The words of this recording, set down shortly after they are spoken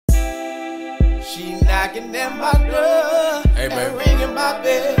She knocking at my door, hey, baby, ringing my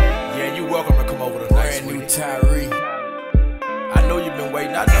bell. Yeah, you welcome to come over tonight. Brand new Tyree. I know you've been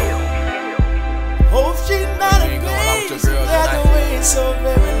waiting, I know. Hope she's not a crazy that way so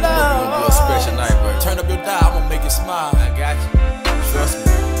very long. It's gonna be a special night, bro. Turn up your dial, I'm gonna make you smile. I got you. Trust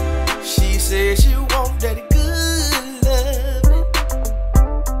me. She said she